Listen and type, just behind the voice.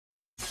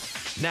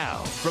Now,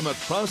 from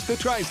across the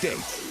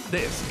Tri-States,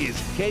 this is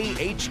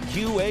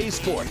KHQA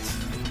Sports.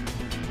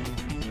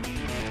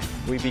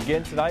 We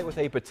begin tonight with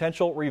a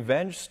potential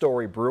revenge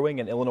story brewing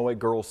in Illinois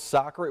girls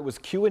soccer. It was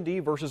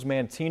QND versus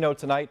Manteno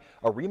tonight,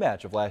 a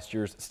rematch of last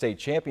year's state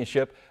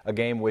championship, a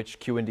game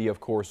which QND, of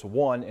course,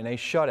 won in a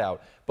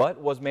shutout.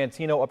 But was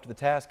Manteno up to the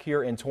task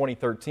here in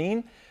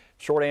 2013?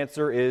 Short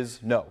answer is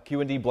no.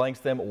 QND blanks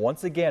them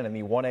once again in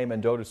the 1A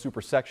Mendota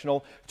Super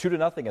Sectional,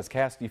 2-0 as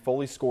Cassidy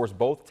Foley scores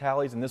both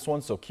tallies in this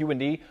one. So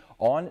QND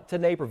on to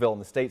Naperville in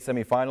the state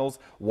semifinals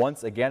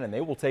once again, and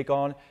they will take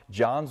on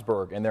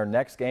Johnsburg in their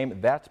next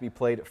game. That to be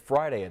played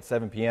Friday at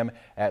 7 p.m.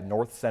 at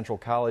North Central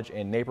College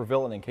in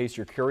Naperville. And in case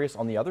you're curious,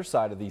 on the other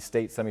side of the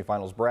state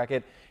semifinals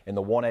bracket in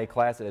the 1A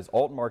class, it is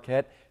Alton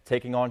Marquette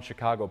taking on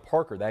Chicago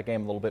Parker. That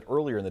game a little bit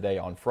earlier in the day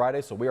on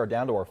Friday. So we are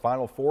down to our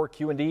final four.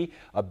 QND,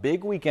 a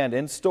big weekend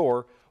in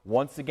store.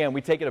 Once again, we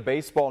take it to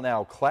baseball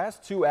now. Class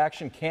 2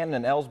 action, Canton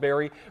and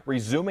Ellsbury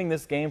resuming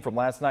this game from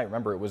last night.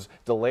 Remember, it was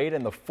delayed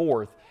in the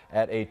fourth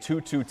at a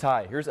 2-2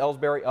 tie. Here's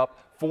Ellsbury up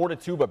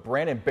 4-2, but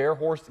Brandon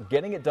Bearhorst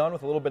getting it done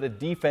with a little bit of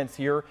defense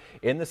here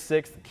in the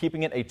sixth,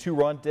 keeping it a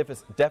 2-run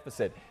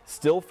deficit.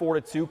 Still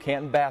 4-2.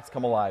 Canton bats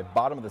come alive.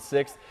 Bottom of the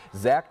sixth,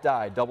 Zach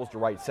Dye doubles to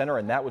right center,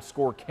 and that would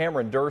score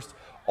Cameron Durst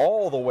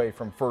all the way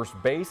from first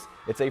base.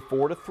 It's a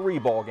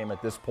 4-3 ball game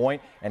at this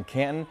point, and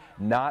Canton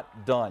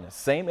not done.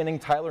 Same inning,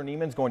 Tyler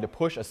Neiman's going to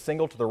push a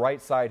single to the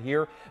right side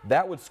here.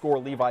 That would score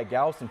Levi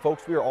Gauss, and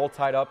folks, we are all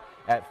tied up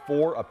at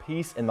 4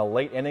 apiece in the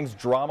late innings.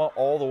 Drama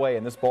all the way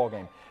in this ball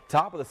game.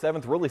 Top of the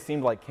seventh, really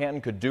seemed like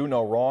Canton could do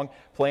no wrong.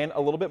 Playing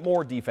a little bit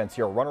more defense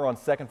here. Runner on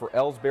second for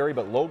Ellsbury,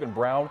 but Logan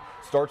Brown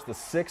starts the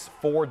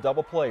 6-4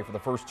 double play for the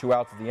first 2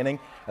 outs of the inning.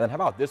 And then how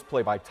about this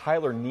play by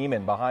Tyler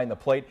Neiman behind the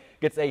plate?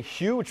 Gets a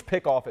huge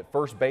pickoff at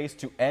first base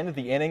to end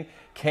the inning.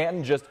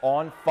 Canton just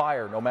on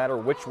fire no matter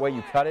which way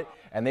you cut it,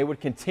 and they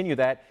would continue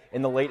that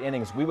in the late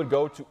innings. We would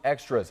go to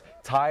extras,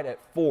 tied at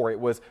 4. It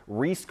was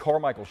Reese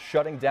Carmichael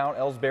shutting down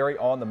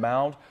Ellsbury on the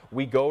mound.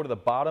 We go to the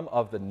bottom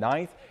of the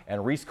ninth,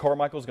 and Reese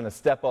Carmichael is going to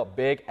step up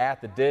big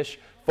at the dish.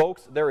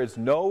 Folks, there is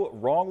no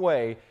wrong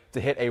way to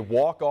hit a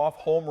walk-off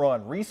home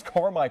run. Reese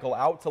Carmichael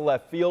out to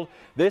left field.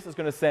 This is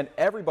going to send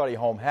everybody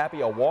home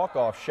happy. A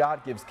walk-off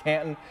shot gives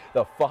Canton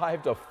the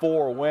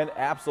 5-4 win.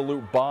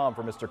 Absolute bomb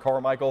for Mr.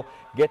 Carmichael.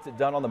 Gets it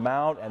done on the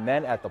mound, and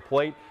then at the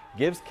plate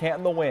gives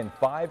Canton the win,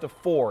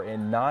 5-4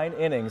 in 9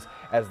 innings,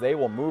 as they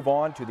will move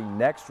on to the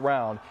next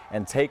round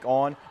and take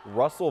on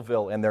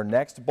Russellville in their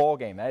next ball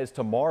game. That is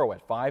tomorrow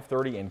at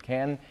 5:30 in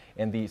Canton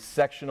in the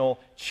sectional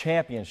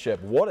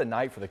championship. What a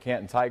night for the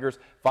Canton Tigers.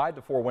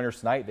 5-4 winners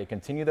tonight. They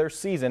continue their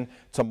season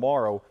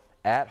tomorrow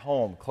at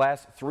home.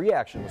 Class 3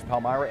 action was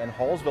Palmyra and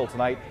Hallsville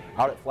tonight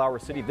out at Flower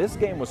City. This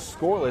game was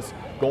scoreless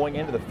going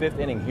into the 5th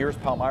inning. Here's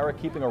Palmyra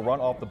keeping a run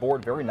off the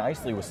board very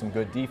nicely with some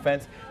good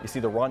defense. You see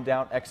the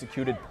rundown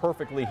executed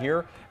perfectly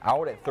here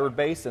out at third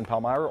base, and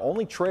Palmyra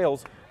only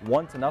trails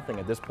 1-0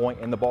 at this point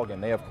in the ballgame.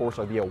 They, of course,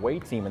 are the away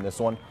team in this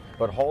one,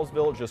 but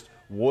Hallsville just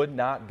would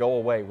not go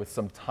away with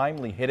some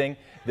timely hitting.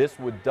 This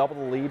would double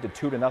the lead to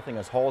 2-0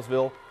 as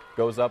Hallsville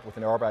goes up with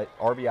an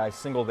RBI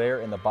single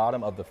there in the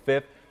bottom of the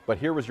 5th. But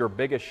here was your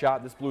biggest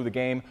shot. This blew the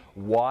game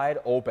wide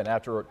open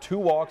after 2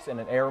 walks and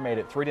an error, made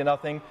it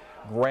 3-0.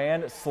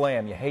 Grand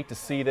slam. You hate to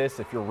see this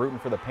if you're rooting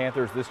for the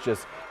Panthers. This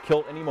just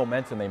killed any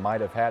momentum they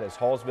might have had as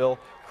Hallsville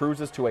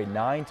cruises to a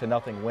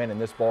 9-0 win in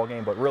this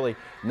ballgame, but really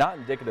not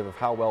indicative of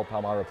how well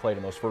Palmyra played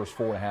in those first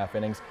 4.5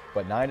 innings.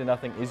 But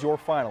 9-0 is your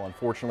final,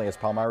 unfortunately, as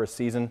Palmyra's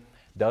season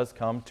does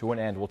come to an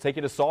end. We'll take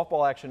you to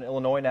softball action in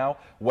Illinois now.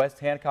 West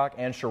Hancock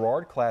and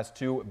Sherrard, Class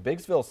 2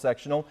 Biggsville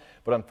sectional,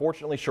 but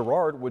unfortunately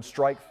Sherrard would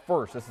strike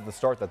first. This is the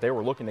start that they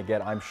were looking to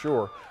get, I'm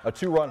sure. A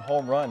 2-run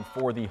home run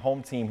for the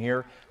home team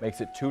here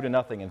makes it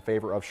 2-0 in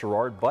favor of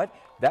Sherrard, but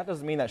that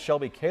doesn't mean that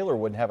Shelby Kaler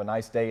wouldn't have a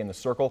nice day in the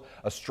circle.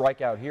 A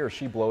strikeout here.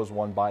 She blows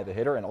one by the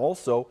hitter, and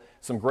also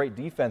some great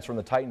defense from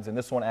the Titans in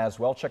this one as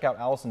well. Check out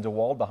Allison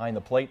DeWald behind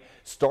the plate,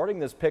 starting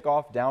this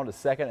pickoff down to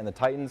second, and the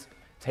Titans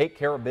take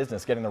care of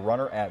business, getting the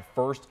runner at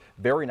first.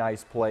 Very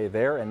nice play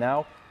there. And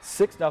now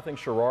 6-0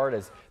 Sherrard,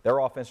 as their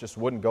offense just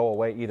wouldn't go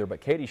away either. But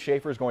Katie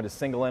Schaefer is going to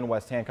single in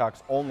West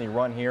Hancock's only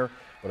run here.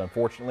 But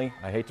unfortunately,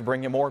 I hate to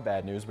bring you more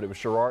bad news, but it was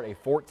Sherrard, a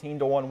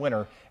 14-1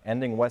 winner,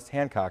 ending West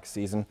Hancock's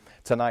season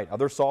tonight.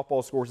 Other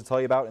softball scores to tell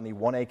you about in the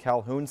 1A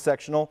Calhoun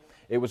sectional.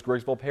 It was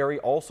Grigsville Perry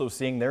also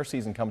seeing their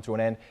season come to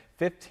an end,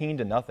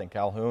 15-0.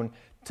 Calhoun,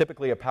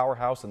 typically a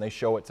powerhouse, and they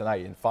show it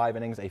tonight in 5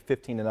 innings, a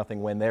 15-0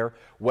 win there.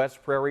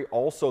 West Prairie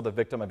also the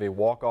victim of a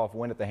walk-off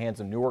win at the hands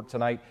of Newark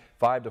tonight,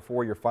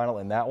 5-4 your final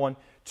in that one.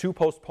 2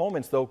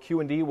 postponements, though.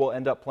 QND will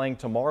end up playing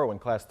tomorrow in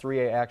Class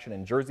 3A action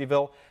in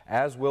Jerseyville,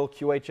 as will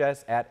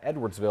QHS at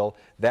Edwardsville.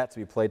 That to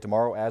be played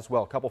tomorrow as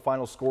well. A couple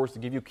final scores to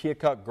give you.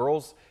 Keokuk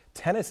girls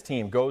tennis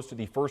team goes to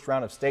the first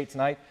round of state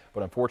tonight,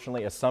 but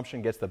unfortunately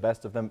Assumption gets the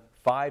best of them,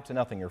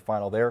 5-0 your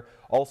final there.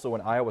 Also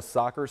in Iowa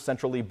soccer,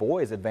 Central Lee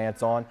boys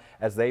advance on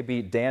as they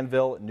beat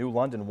Danville New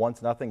London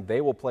 1-0.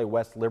 They will play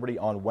West Liberty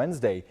on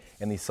Wednesday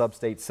in the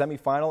sub-state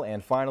semifinal.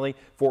 And finally,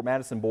 Fort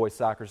Madison boys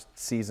soccer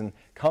season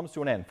comes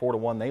to an end.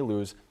 4-1 they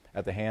lose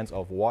at the hands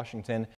of Washington